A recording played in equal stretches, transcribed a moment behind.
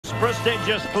most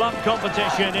prestigious club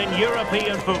competition in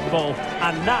European football.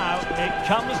 And now it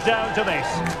comes down to this,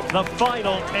 the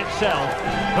final itself.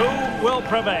 Who will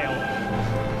prevail?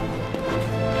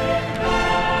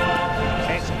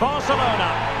 It's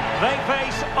Barcelona. They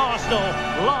face Arsenal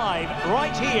live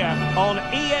right here on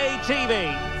EA TV.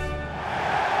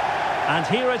 And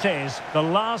here it is, the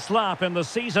last lap in the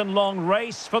season-long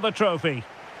race for the trophy.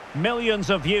 Millions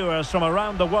of viewers from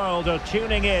around the world are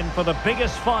tuning in for the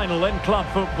biggest final in club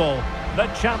football, the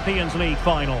Champions League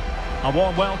final. A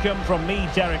warm welcome from me,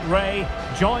 Derek Ray,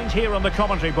 joined here in the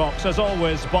commentary box, as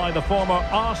always, by the former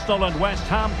Arsenal and West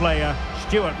Ham player,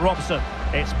 Stuart Robson.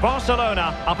 It's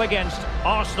Barcelona up against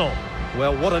Arsenal.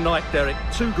 Well, what a night, Derek.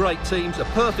 Two great teams, a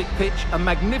perfect pitch, a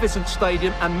magnificent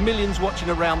stadium and millions watching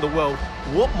around the world.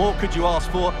 What more could you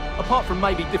ask for, apart from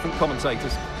maybe different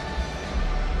commentators?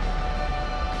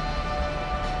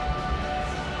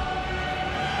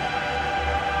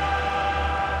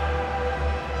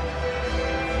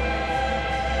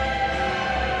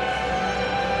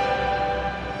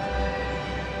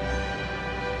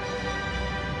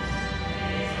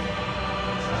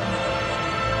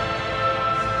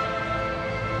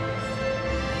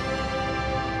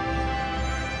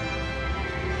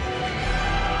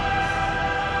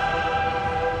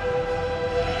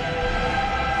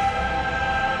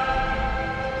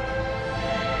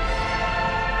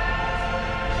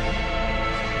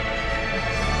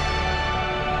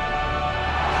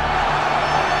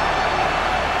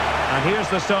 Here's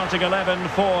the starting 11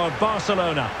 for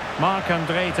Barcelona.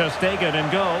 Marc-André ter Stegen in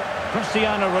goal.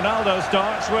 Cristiano Ronaldo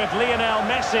starts with Lionel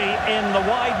Messi in the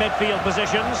wide midfield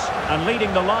positions. And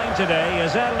leading the line today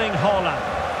is Erling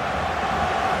Haaland.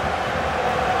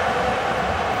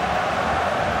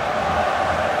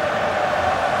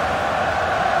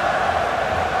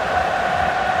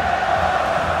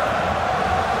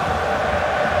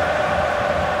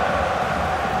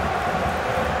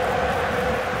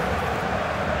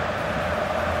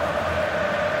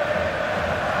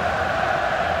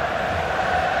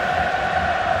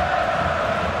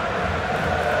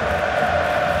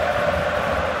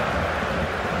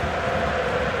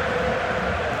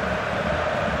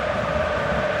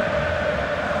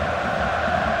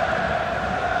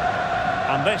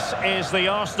 And this is the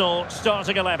Arsenal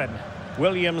starting 11.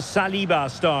 William Saliba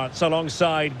starts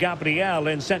alongside Gabriel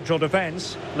in central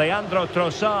defence. Leandro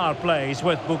Trossard plays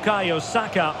with Bukayo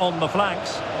Saka on the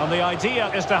flanks. And the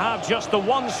idea is to have just the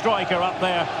one striker up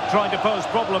there trying to pose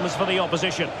problems for the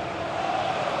opposition.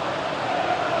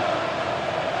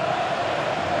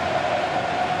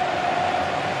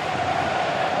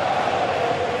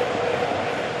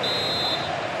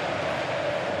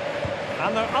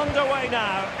 And they're underway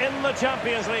now in the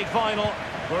Champions League final.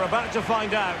 We're about to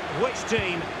find out which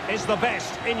team is the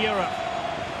best in Europe.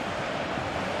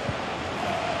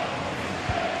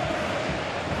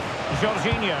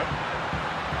 Jorginho.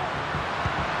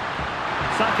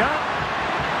 Saka.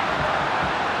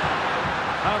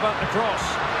 How about the cross?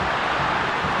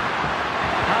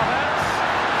 Havertz.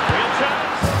 Real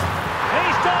chance.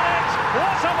 He's done it!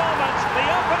 What a moment! The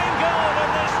opening goal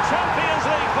in this Champions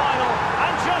League final.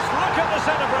 And just look at the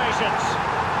celebrations.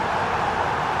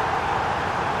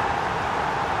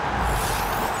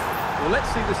 Well, let's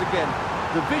see this again.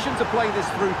 The vision to play this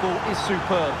through ball is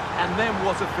superb. And then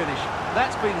what a finish.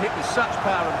 That's been hit with such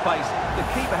power and pace. The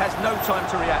keeper has no time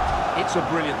to react. It's a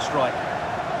brilliant strike.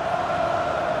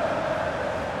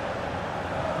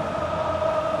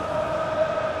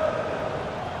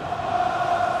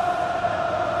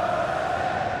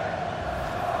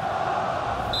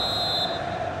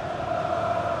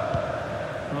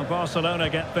 Well, Barcelona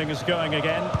get things going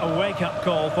again. A wake-up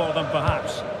call for them,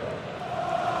 perhaps.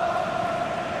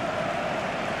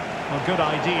 A good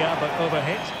idea, but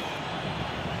overhit.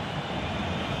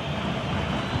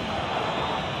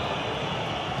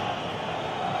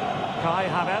 Kai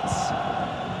Havertz.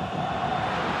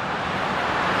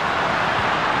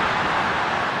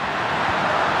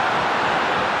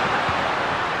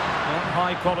 Well,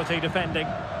 high-quality defending.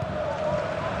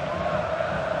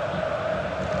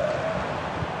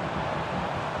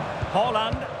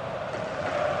 Haaland.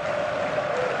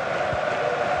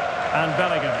 And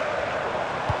Bellingham.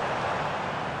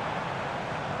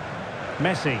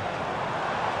 Messi.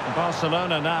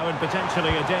 Barcelona now in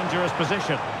potentially a dangerous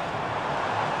position.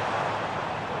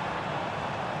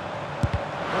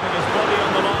 Putting his body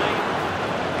on the line.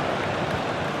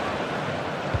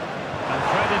 And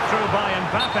threaded through by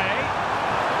Mbappe.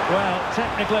 Well,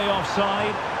 technically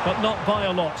offside, but not by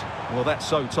a lot. Well, that's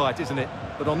so tight, isn't it?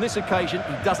 But on this occasion,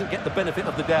 he doesn't get the benefit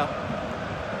of the doubt.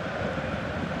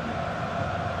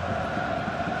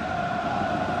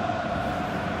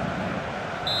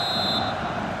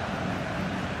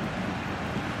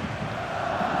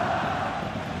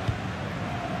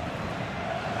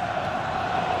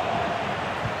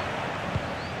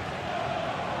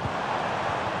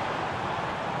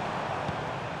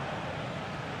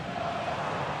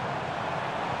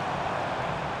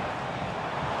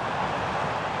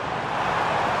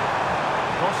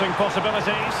 crossing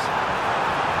possibilities.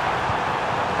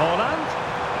 Holland.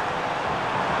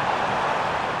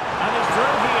 And he's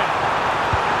through here.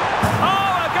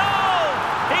 Oh, a goal!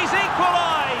 He's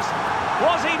equalised!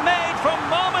 Was he made from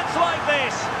moments like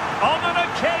this? On an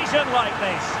occasion like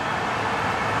this?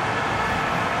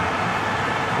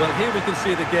 Well, here we can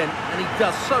see it again, and he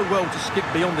does so well to skip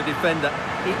beyond the defender.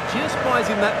 It just buys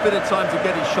him that bit of time to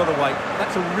get his shot away.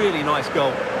 That's a really nice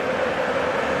goal.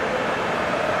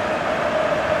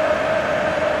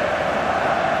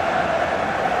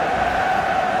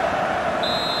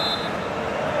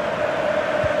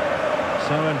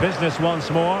 So in business once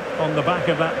more, on the back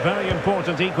of that very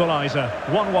important equaliser.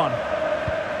 1-1.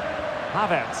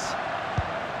 Havertz.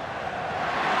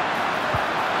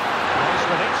 Nice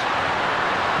with it.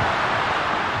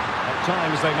 At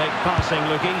times they make passing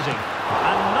look easy.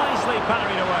 And nicely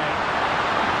parried away.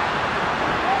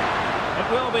 It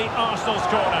will be Arsenal's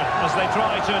corner as they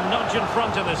try to nudge in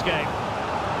front of this game.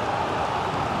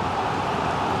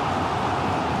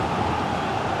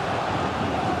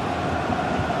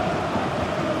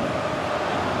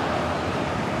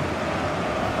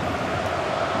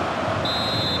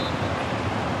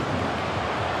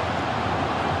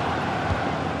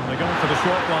 They're going for the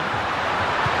short one.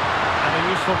 And a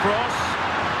useful cross.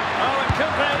 Oh, it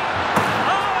could be.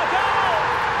 Oh, a goal!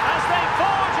 As they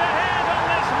forge ahead on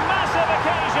this massive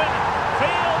occasion.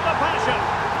 Feel the passion.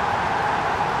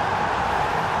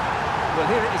 Well,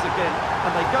 here it is again.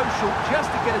 And they go short just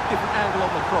to get a different angle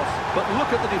on the cross. But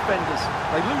look at the defenders.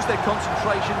 They lose their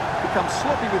concentration, become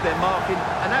sloppy with their marking,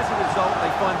 and as a result,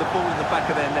 they find the ball in the back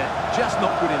of their net. Just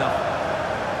not good enough.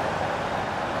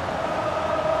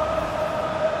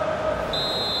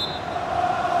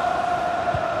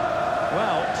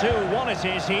 Well, 2-1 it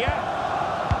is here.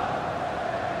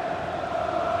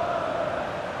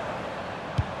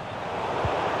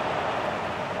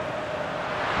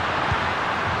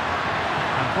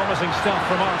 And promising stuff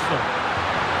from Arsenal.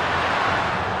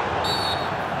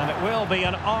 And it will be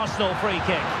an Arsenal free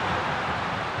kick.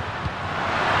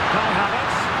 Kai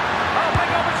Havertz. Oh,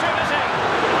 big opportunity.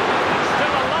 He's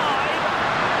still alive.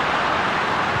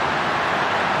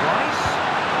 Rice.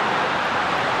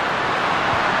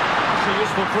 That's a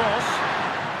useful cross.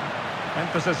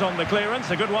 Emphasis on the clearance,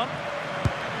 a good one.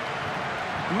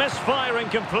 Misfiring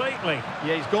completely.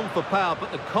 Yeah, he's gone for power,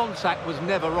 but the contact was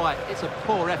never right. It's a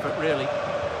poor effort, really.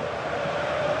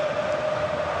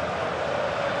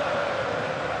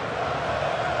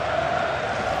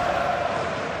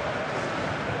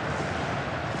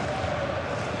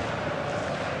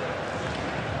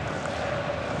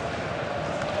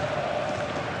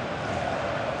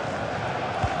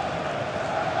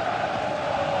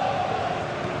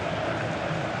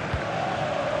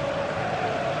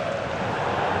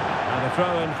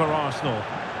 Throw in for Arsenal.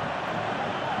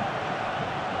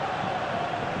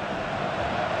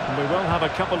 And we will have a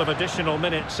couple of additional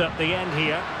minutes at the end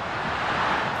here.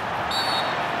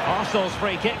 Arsenal's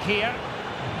free kick here.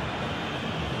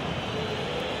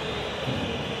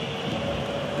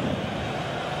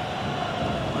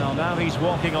 Well, now he's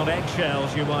walking on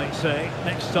eggshells, you might say.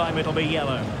 Next time it'll be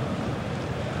yellow.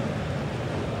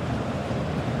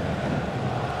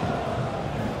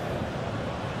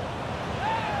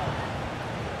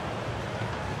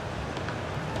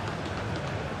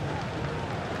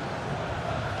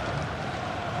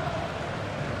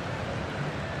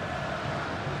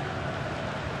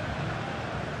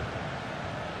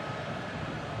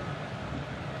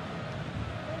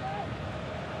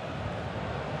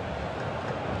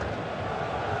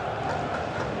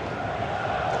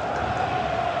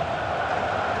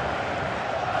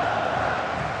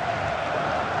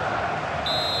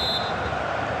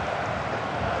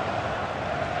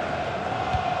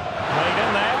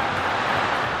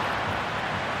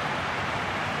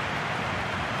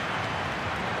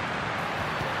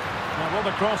 Will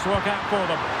the cross work out for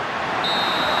them?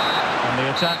 And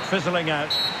the attack fizzling out.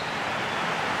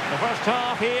 The first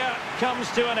half here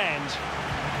comes to an end.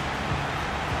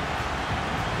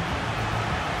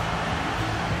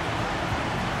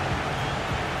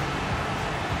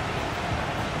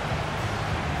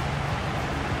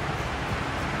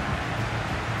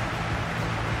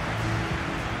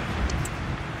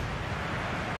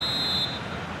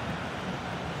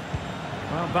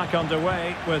 Well, back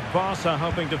underway with Barca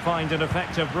hoping to find an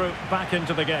effective route back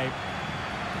into the game.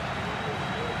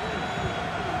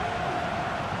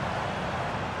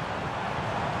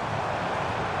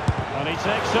 And he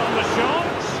takes on the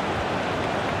shot.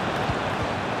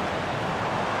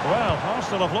 Well,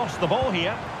 Arsenal have lost the ball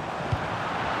here.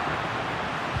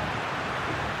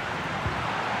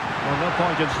 Well, no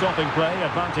point in stopping play,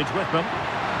 advantage with them.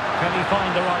 Can he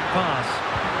find the right pass?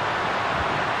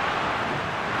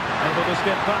 Able to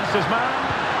skip past his man.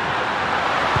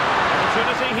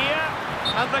 Opportunity here.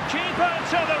 And the keeper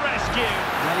to the rescue.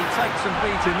 Well, he takes some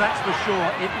beating, that's for sure.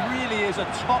 It really is a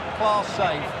top-class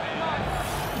save.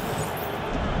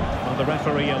 Well, the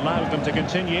referee allowed them to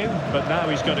continue, but now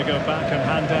he's got to go back and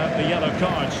hand out the yellow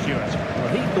card, Stuart. Well,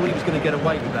 he thought he was going to get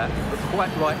away with that, but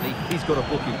quite rightly, he's got a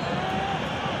booking.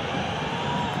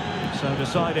 So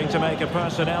deciding to make a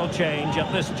personnel change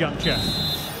at this juncture.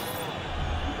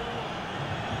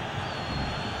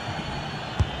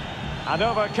 And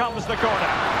over comes the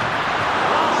corner.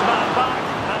 Last man back,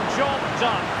 and job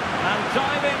done. And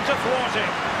diving to thwart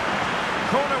it.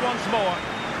 Corner once more.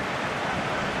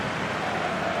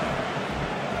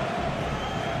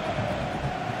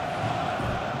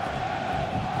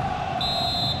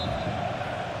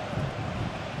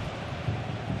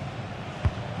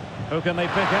 Who can they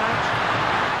pick out?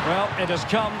 Well, it has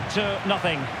come to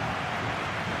nothing.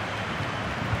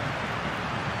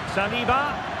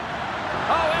 Saliba.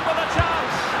 Oh, in with a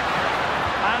chance.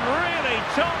 And really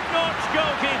top-notch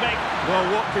goalkeeping. Well,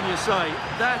 what can you say?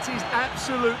 That is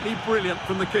absolutely brilliant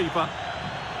from the keeper.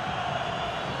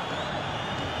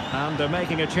 And they're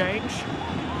making a change.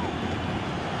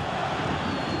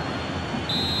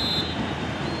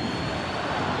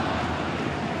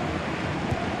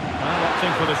 Well,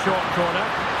 opting for the short corner.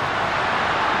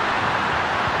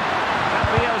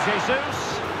 Gabriel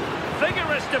Jesus.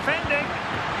 Vigorous defending.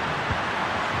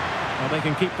 Well, they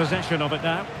can keep possession of it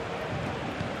now.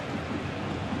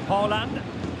 Holland.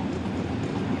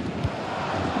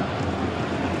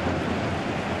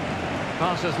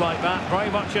 Passes like that,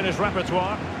 very much in his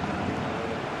repertoire.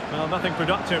 Well, nothing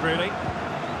productive, really.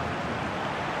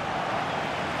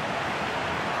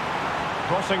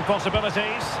 Crossing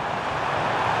possibilities.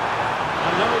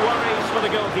 And no worries for the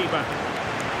goalkeeper.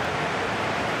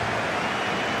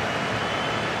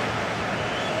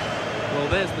 Well,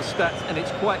 there's the stats, and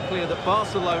it's quite clear that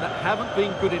Barcelona haven't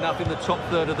been good enough in the top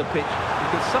third of the pitch,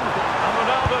 because some of it... And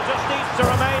Ronaldo just needs to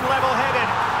remain level-headed.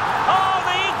 Oh,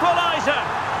 the equaliser!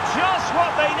 Just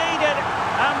what they needed,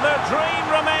 and their dream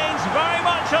remains very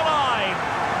much alive.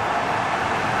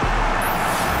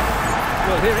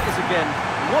 Well, here it is again.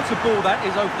 What a ball that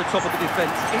is over the top of the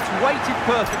defence. It's weighted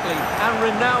perfectly, and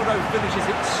Ronaldo finishes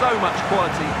it with so much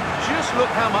quality. Just look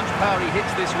how much power he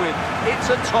hits this with. It's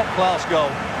a top-class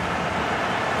goal.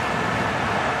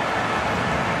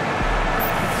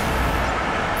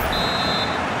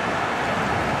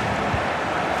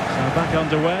 Back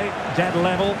underway, dead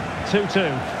level,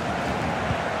 2-2.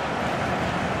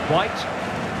 White.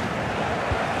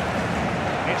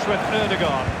 It's with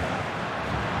Erdogan.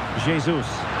 Jesus.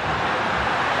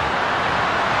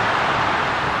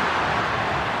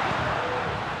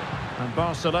 And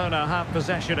Barcelona have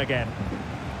possession again.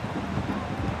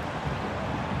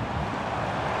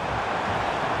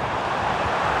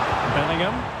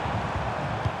 Bellingham.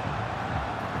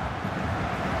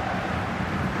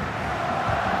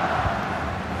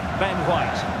 Ben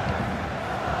White.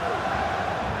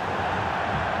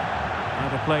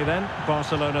 Out of play then.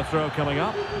 Barcelona throw coming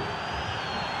up.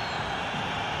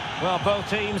 Well, both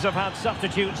teams have had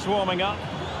substitutes swarming up,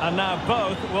 and now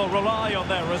both will rely on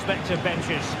their respective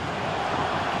benches.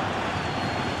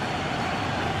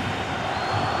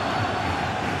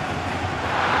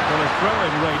 Well, his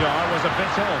throwing radar was a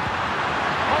bit off.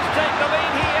 Must take the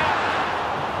lead here.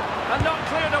 And not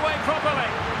cleared away properly.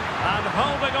 And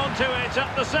holding on to it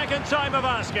at the second time of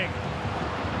asking.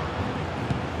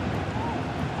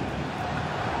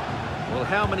 Well,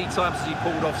 how many times has he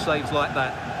pulled off saves like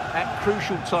that? At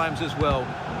crucial times as well.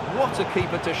 What a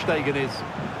keeper ter Stegen is.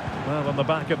 Well, on the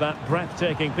back of that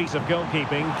breathtaking piece of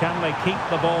goalkeeping, can they keep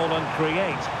the ball and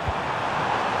create?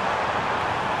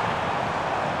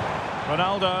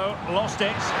 Ronaldo lost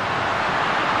it.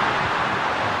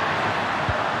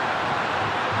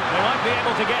 They might be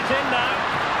able to get in now.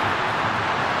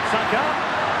 Saka.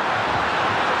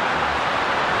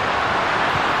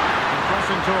 And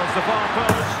crossing towards the far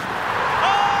post.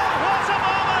 Oh, what a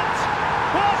moment!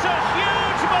 What a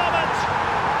huge moment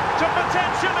to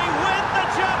potentially win the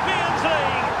Champions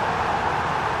League.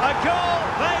 A goal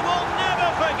they will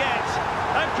never forget.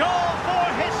 A goal for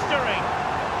history.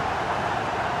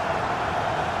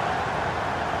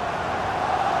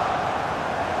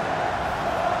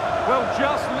 Well,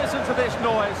 just listen to this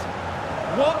noise.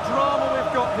 What drama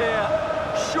we've got here.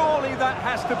 Surely that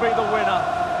has to be the winner.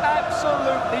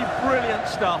 Absolutely brilliant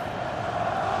stuff.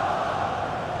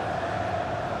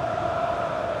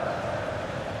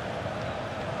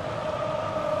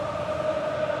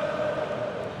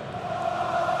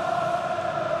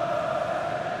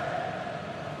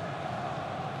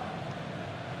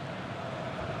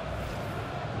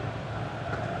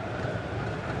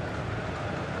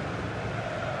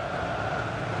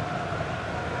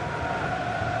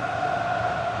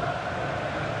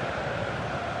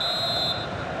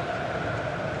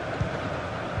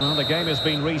 Well, the game has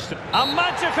been restarted. A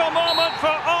magical moment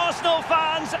for Arsenal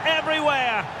fans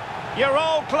everywhere. Your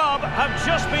old club have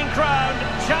just been crowned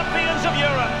champions of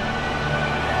Europe.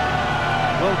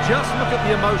 Well, just look at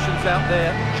the emotions out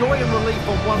there. Joy and relief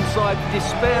on one side,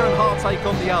 despair and heartache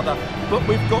on the other. But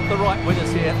we've got the right winners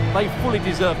here. They fully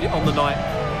deserved it on the night.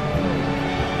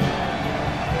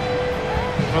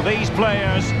 For these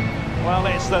players, well,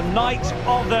 it's the night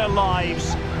of their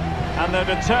lives. And they're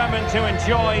determined to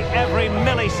enjoy every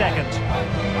millisecond.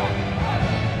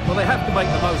 Well, they have to make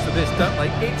the most of this, don't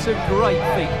they? It's a great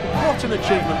feat. What an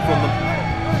achievement from them.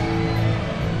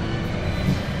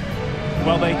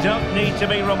 Well, they don't need to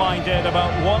be reminded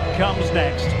about what comes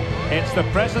next. It's the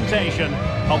presentation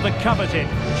of the coveted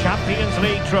Champions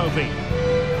League trophy.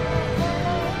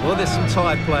 Well, there's some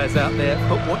tired players out there,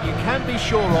 but what you can be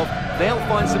sure of, they'll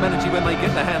find some energy when they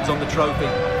get their hands on the trophy.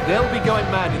 They'll be going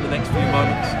mad in the next few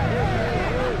moments.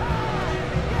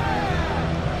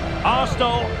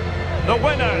 Arsenal, the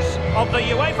winners of the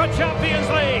UEFA Champions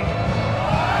League.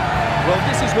 Well,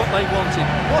 this is what they wanted.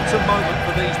 What a moment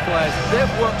for these players. They've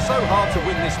worked so hard to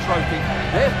win this trophy.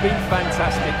 They've been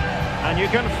fantastic. And you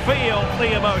can feel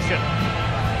the emotion.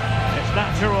 It's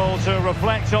natural to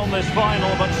reflect on this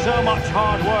final, but so much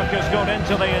hard work has gone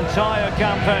into the entire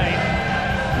campaign.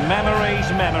 Memories,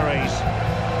 memories.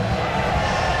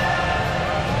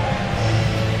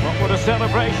 What would a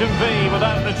celebration be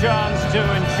without the chance to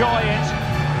enjoy it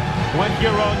with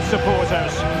your own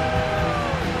supporters?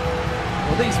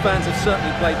 Well, these fans have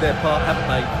certainly played their part, haven't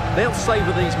they? They'll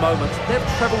savour these moments. They've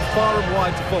travelled far and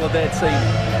wide to follow their team.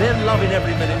 They're loving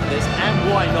every minute of this, and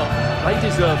why not? They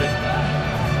deserve it.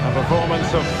 A performance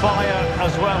of fire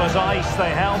as well as ice. They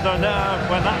held their nerve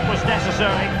when that was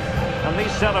necessary, and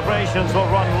these celebrations will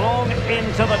run long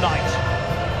into the night.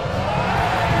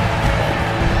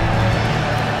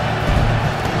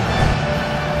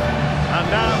 And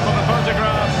now for the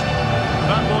photographs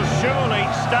that will surely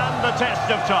stand the test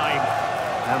of time.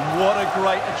 And what a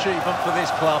great achievement for this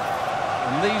club.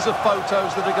 And these are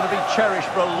photos that are going to be cherished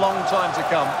for a long time to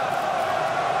come.